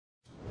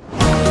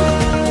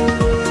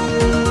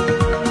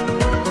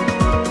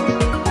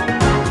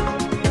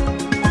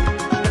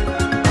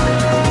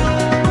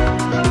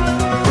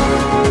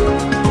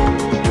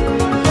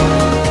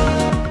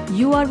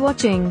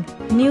watching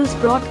news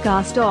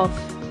broadcast of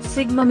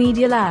Sigma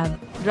Media Lab,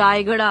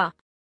 Rayagada.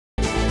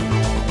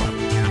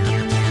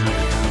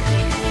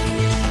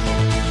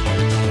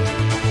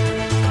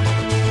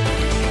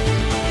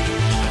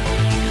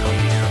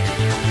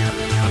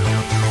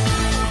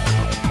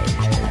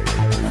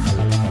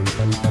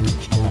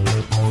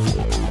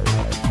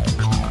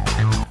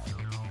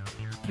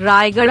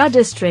 Rayagada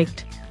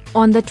District.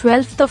 On the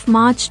 12th of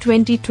March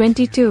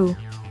 2022,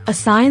 a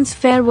science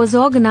fair was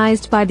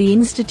organized by the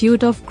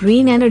Institute of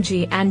Green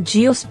Energy and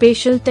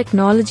Geospatial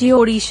Technology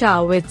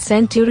Odisha with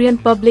Centurion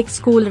Public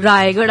School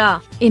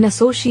Rayagada, in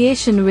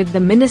association with the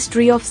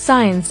Ministry of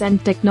Science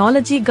and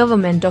Technology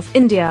Government of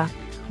India.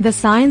 The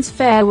science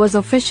fair was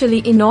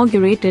officially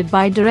inaugurated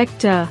by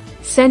Director,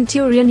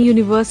 Centurion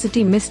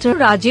University Mr.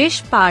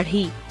 Rajesh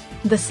Padhi.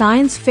 The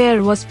science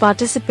fair was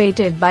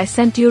participated by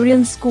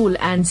Centurion School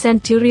and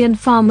Centurion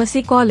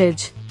Pharmacy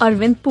College,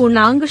 Arvind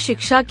Purnag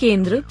Siksha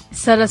Kendra,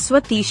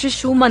 Saraswati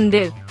Sishu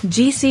Mandir,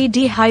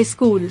 GCD High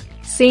School,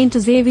 St.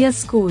 Xavier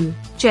School,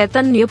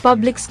 Chaitanya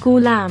Public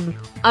School and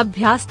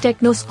Abhyash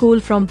Techno School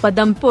from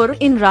Padmapur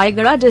in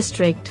Rayagada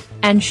District,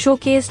 and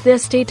showcased their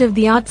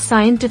state-of-the-art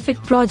scientific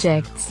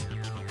projects.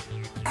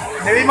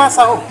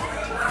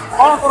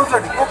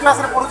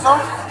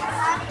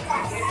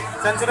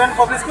 Centurion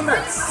Public School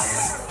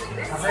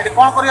eighty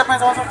कौन करिया पे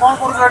चाहो कौन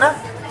करू जो एटा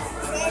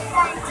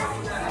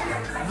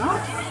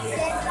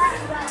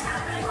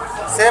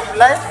save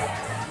life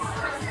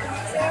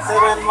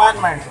save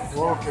environment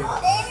okay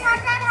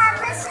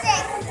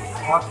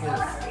okay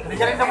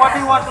regarding what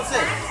you want to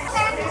say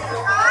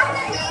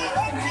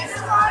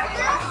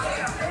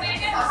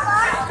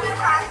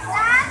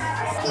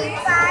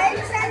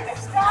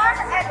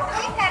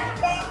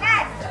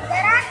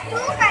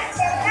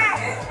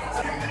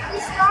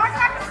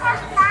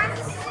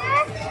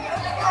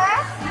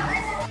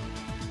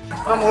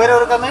From where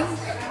are you coming?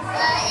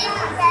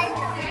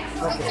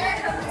 Okay.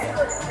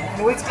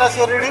 In which class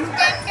you are reading?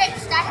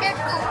 Standard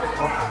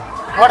 2. Okay.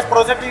 What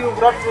project you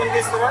brought in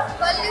this year?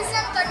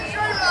 Pollution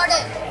control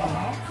model.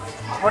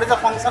 What is the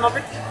function of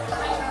it?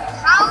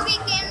 How we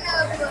can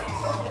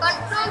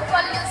control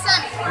pollution.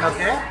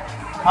 Okay.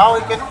 How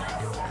we can?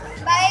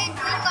 By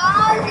doing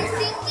all these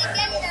things we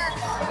can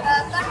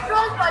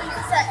control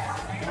pollution.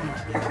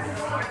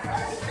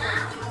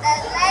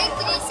 Like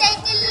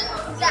recycling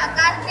the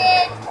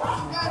garbage,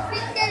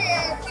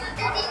 filtering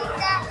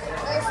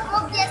the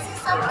smoke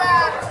gases of the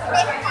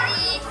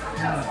factories.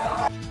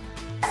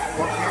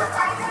 Okay.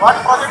 What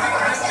project you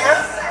did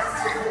here?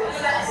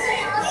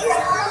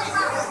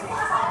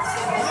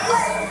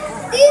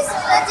 This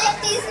project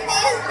is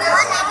based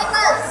on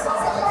animals.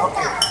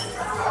 Okay.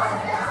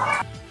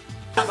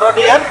 Brought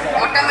here?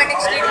 Automatic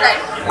street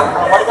light.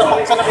 What is the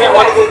function of it?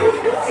 What is it?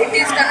 It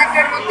is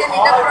connected with an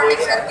electronic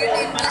circuit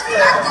in which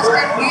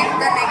transistor gives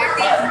the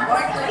negative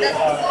point to the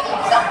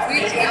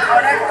switch in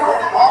order to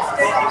off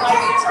the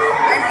switch.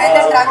 And when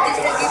the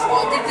transistor gives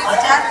positive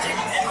charge, it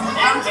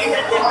comes in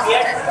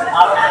positive.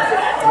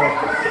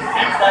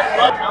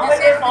 This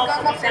is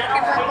because of safety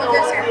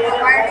purposes and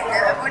providing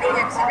avoiding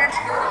accidents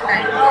during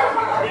night.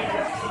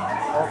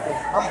 Okay.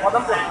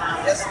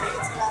 Yes.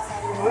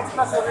 In which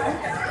class you are reading?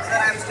 Sir,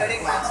 I am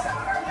studying master.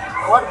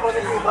 What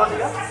project you brought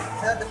here?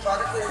 Sir, the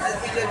project is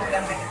LPG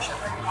flame detection.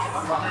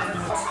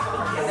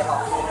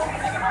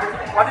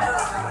 What is the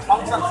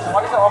function?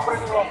 What is the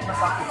operating of the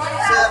circuit?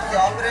 Sir, the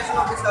operation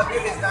of the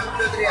circuit is done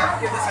through the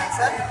MQB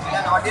sensor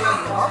and Arduino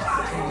Uno.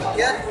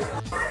 Here,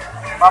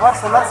 Our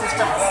solar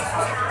system.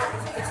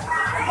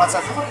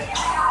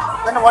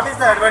 Then what is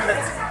the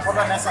advantage for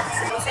the nation?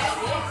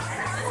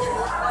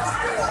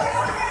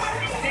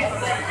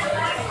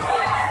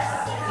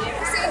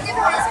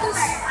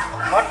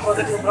 What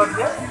project you brought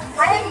here?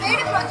 I have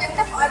made a project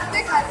of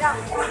earthquake alarm.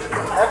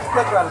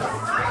 Earthquake alarm.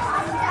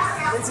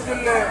 Means it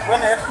will, when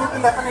earthquake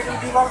will happen, it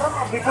will give alarm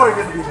or before it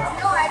will give alarm?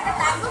 No, at the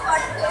time of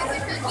earthquake,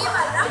 it will give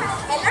alarm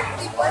and alert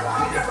people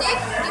to take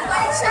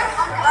precaution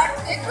of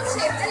earthquake to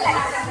save the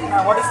life.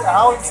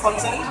 How it is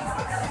functioning?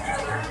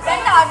 When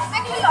the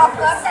earthquake will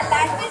occur, the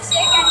land will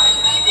shake and will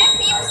give a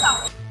beep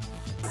sound.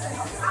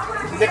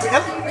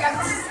 Electrical?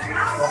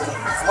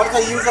 What is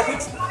the use of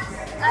it?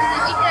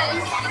 It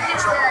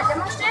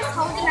demonstrates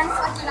how the land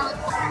functions out.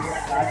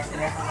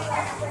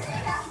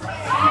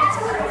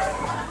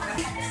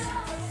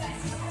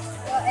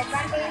 The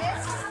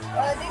advantages,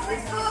 this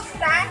is to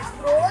plants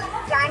growth,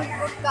 plants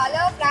good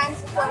color,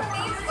 plants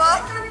protein for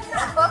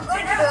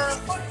good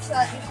food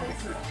services.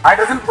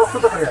 Hydrogen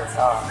प्रस्तुत करिया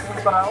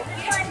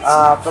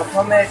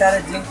प्रथम एटारे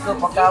zinc को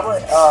पकाबो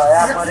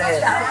या परे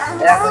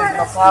या को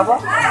पकाबो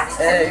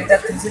एटा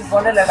thistle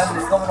panel एटा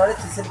निष्कमन रे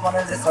thistle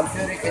panel रे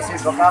सल्फ्यूरिक एसिड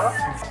पकाबो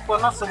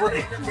कोना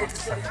सुबोधि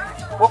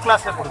को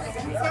क्लास रे पढु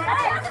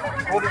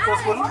को रिसोर्स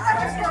स्कूल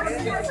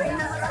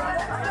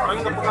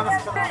रविंद्र पुरनाग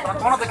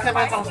कोन देखिया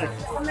पाए चाहू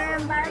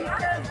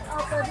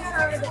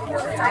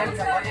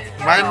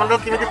वायुमंडल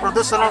केमिति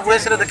प्रदूषण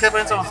वेस रे देखिया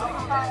पाए चाहू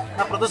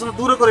ना प्रदूषण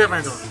दूर करिया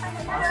पाए चाहू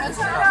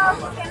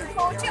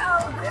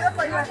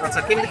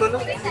अच्छा केमती कहल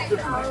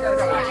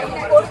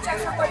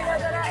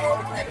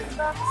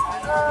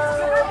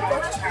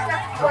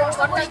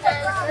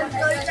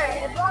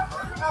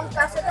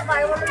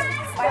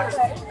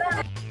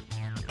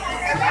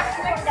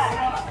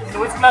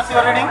which class you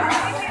are reading?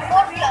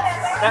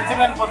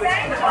 Centurion Public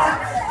School.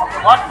 Okay.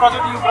 What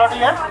project you brought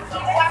here?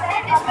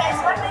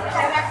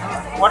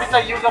 What is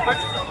the use of it?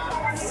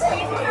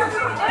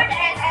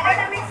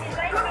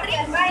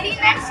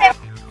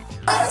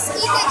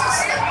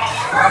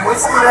 From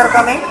which school you are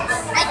coming?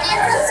 I came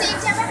from St.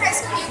 James High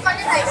School,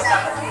 Rayagada.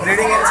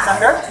 Reading in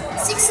standard?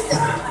 6th.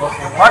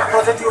 Okay. What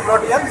project you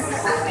brought here?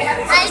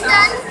 I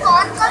done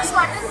corn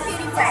water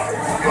purifier.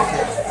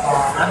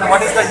 And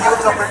what is the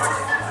use of it?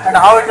 And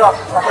how it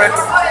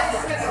operates?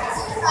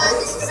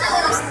 This is a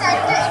use that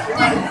it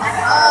can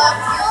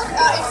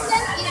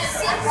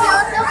easily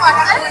pure the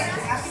water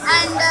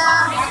and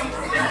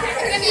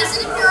it can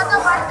easily pure the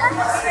water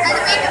and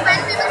when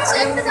we will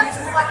check the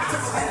water.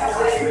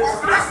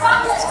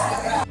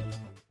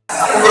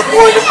 आपको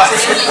कोई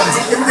participate करने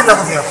कितनी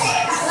लगती है आपको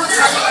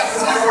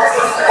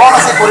कौन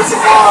से policy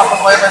को आप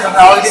कोई में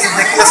ऑलरेडी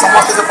देखिए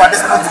समस्त जो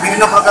पार्टिसिपेट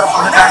विभिन्न प्रकार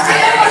प्रोजेक्ट आए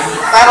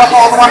तार आप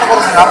अनुमान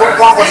करूँ आप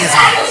कौन करिए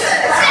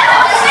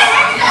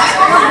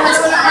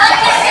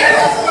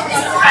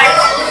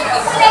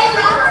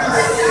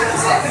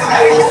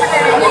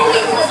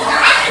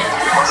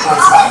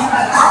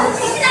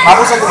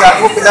बाबू से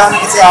आपको पिला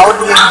किसी आउट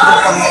गेम इम्प्रूव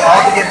करनी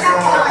आउट गेम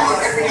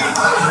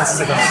मैसेज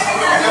करना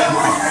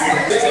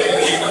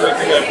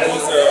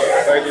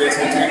by the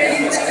Centurion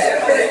Public School,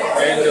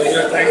 and we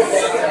are thankful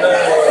to the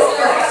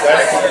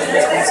director and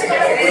the principal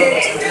of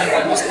the Centurion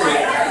Public School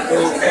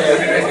for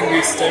organizing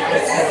this type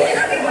of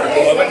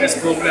awareness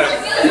program.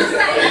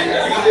 And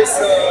in this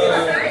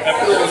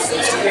approach, the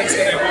students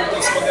can able to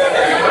show their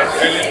innate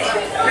talent,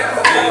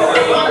 and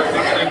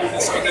they can able to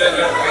show their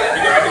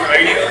innovative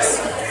ideas,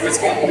 which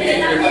can be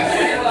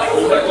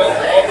overcome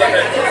all the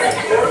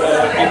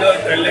inner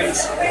talents.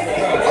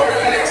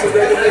 So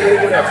that is a very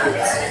good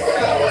approach.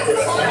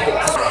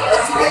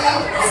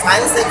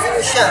 Science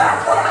exhibition,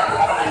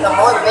 the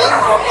main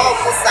motto of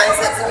this science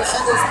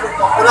exhibition is to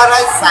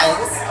popularize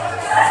science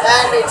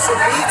and it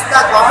should reach the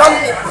common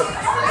people.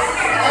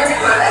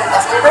 The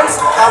students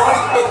come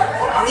with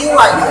new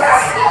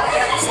ideas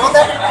so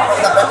that for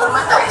the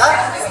betterment of the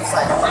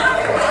society.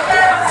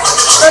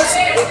 Students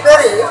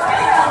prepare it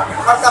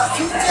for the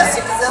future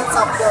citizens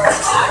of the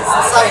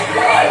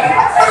society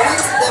for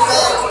which they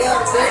may lead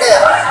a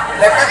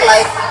better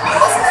life.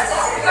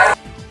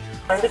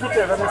 Scientific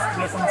awareness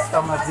creation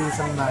STEM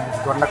exhibition is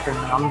conducted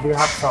on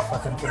behalf of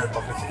Centurion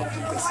Public School.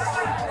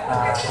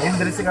 In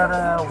this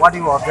regard, what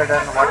you observed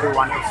and what you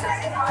want to say?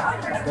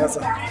 Yes,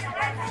 sir.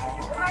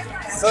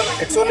 Sir,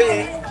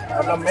 actually,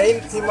 the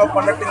main theme of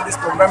conducting this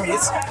program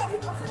is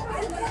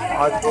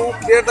to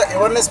create the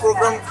awareness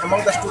program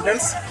among the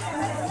students,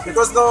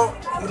 because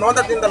you know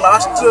that in the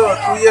last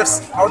 2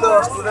 years how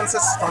the students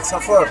have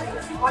suffered.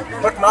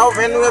 But now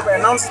when we have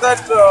announced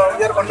that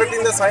we are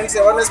conducting the science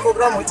awareness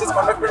program, which is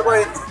conducted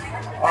by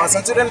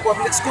Centurion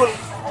Public School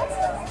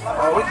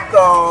with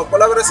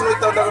collaboration with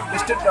the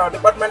District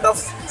Department of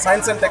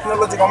Science and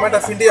Technology, Government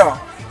of India.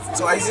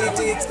 So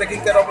ICT is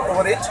taking care of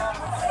over it.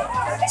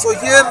 So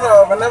here,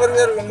 whenever we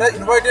are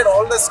invited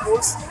all the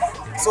schools,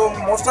 so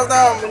most of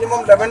the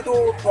minimum 11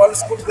 to 12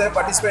 schools they have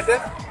participated.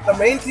 The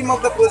main theme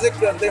of the project,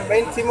 the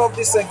main theme of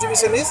this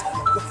exhibition is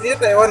to create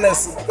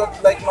awareness,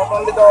 because like not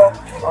only the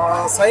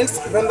science,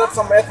 even that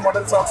some math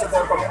models also they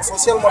are coming,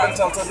 social models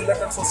also,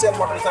 related social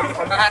models are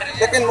coming.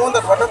 They can know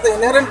that what are the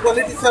inherent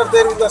qualities are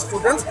there with the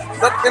students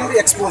that can be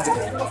exposed.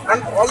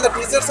 And all the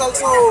teachers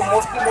also,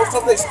 most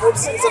of the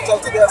schools teachers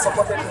also, they are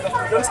supported with the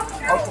students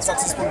how to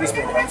successful these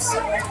programs.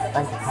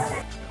 Thank you.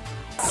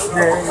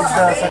 There is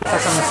the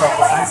succession of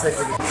science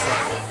exhibition.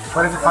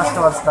 For the first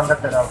was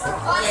conducted also,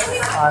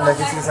 and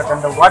this is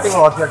second. What you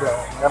observed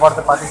about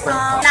the participants?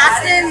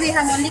 Last time we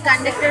have only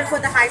conducted for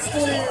the high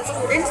school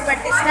students, but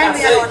this time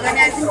we are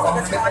organizing for the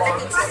smaller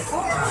kids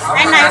also.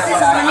 And I see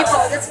so many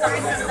projects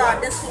coming from the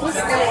other schools.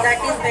 That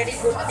is very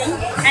good thing,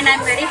 and I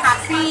am very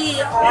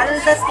happy all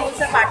the schools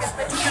are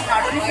participating,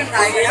 not only from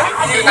Rayagada,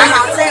 from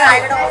outside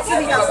Rayagada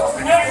also we have so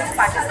many schools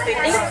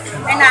participating.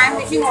 And I am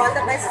wishing all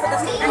the best for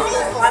the students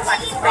who are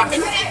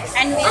participating,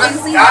 and we can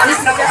see many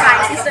future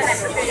scientists and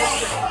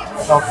entrepreneurs.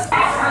 Okay.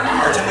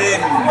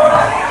 Actually,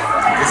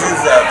 this is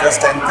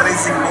just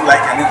encouraging me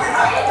like anything,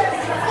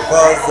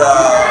 because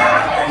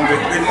in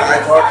between I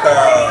thought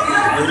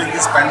during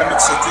this pandemic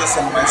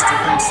situation my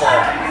students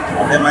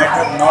they might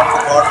have not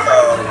got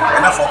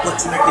enough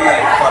opportunity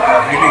for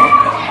reading,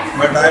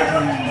 but I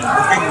am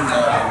looking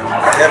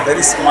they are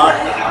very smart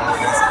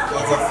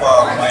because of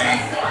my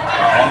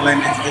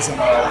online education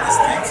and all these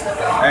things.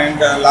 And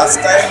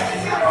last time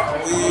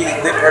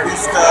they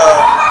produced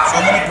so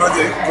many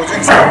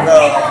projects but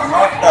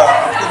not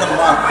up to the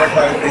mark,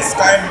 but this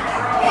time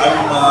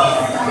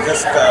I'm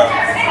just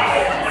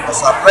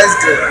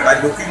surprised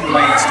by looking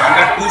my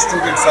standard 2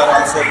 students are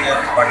also there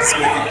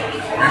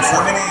participating, and so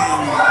many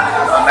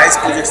nice nice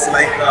projects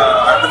like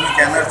atomic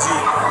energy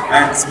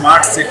and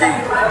smart city,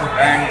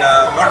 and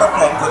lot of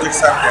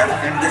projects are there.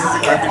 And this is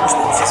a continuous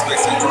process by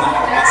Centurion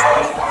Public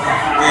School.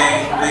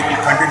 We will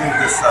continue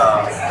this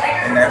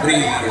in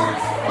every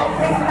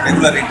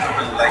regular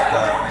interval, like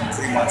in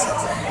 3 months or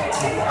so.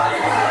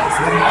 It's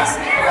very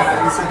nice.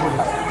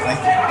 Thank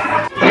you.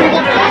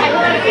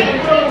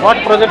 What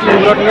project you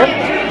brought here?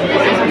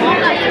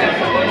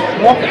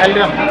 Smoke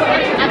alarm.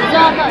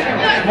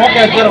 Smoke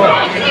absorber.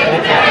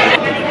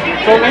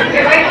 So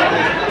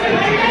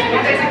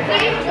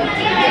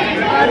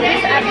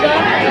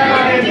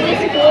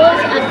This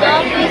goes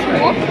absorb the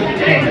smoke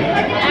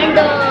and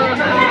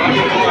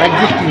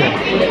exist here.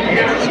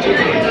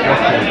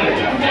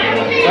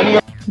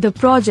 The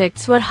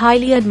projects were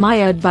highly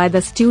admired by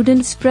the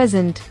students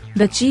present,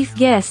 the chief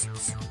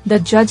guests, the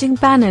judging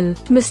panel,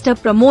 Mr.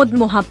 Pramod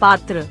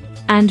Mohapatra,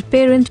 and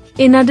parent.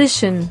 In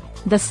addition,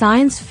 the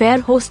science fair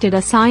hosted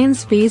a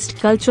science-based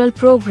cultural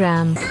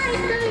program.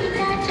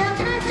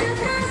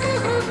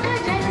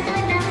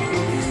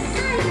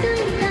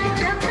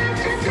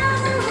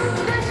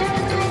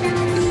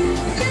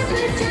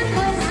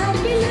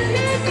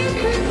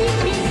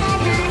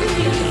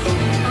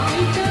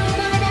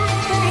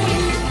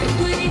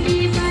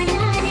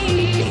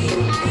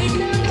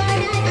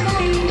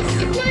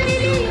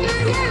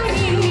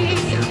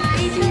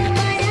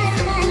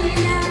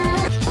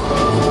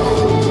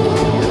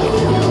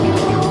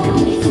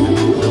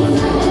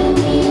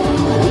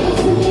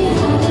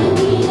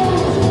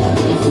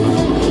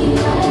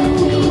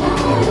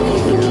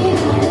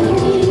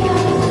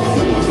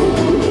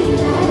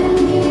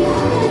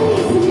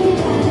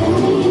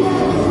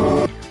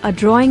 A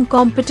drawing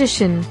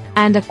competition,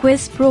 and a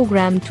quiz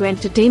program to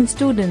entertain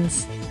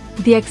students.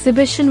 The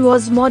exhibition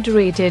was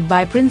moderated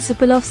by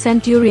Principal of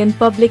Centurion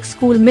Public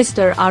School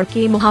Mr.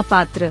 R.K.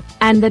 Mohapatra,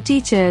 and the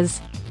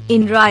teachers.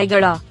 In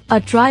Rayagada,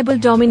 a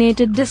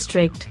tribal-dominated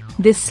district,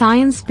 this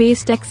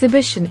science-based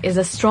exhibition is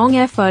a strong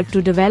effort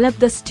to develop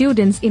the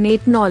students'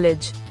 innate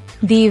knowledge.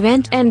 The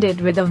event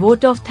ended with a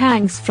vote of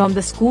thanks from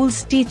the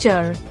school's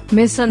teacher,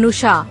 Miss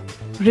Anusha.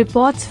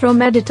 Reports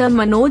from Editor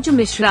Manoj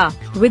Mishra,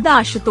 with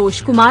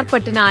Asutosh Kumar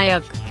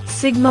Patnaik,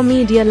 Sigma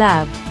Media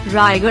Lab,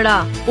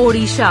 Rayagada,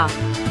 Odisha.